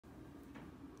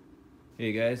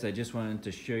Hey guys, I just wanted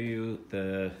to show you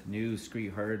the new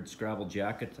Skre Hardscrabble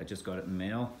jacket. I just got it in the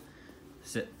mail.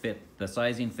 The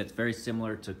sizing fits very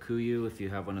similar to Kuiu if you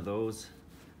have one of those.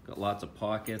 Got lots of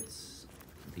pockets.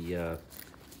 The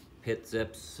pit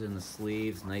zips in the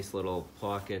sleeves, nice little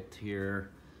pocket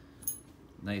here.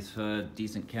 Nice hood,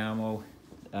 decent camo.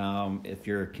 If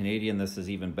you're Canadian, this is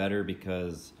even better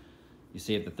because you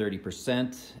save the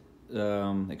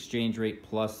 30% exchange rate,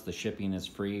 plus the shipping is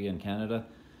free in Canada.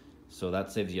 So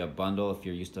that saves you a bundle if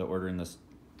you're used to ordering this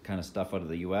kind of stuff out of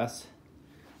the US.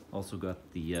 Also got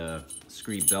the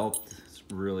Skre belt. It's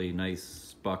really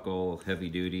nice buckle, heavy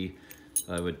duty.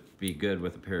 Would be good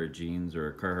with a pair of jeans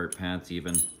or Carhartt pants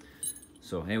even.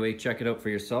 So anyway, check it out for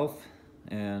yourself,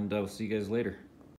 and I'll see you guys later.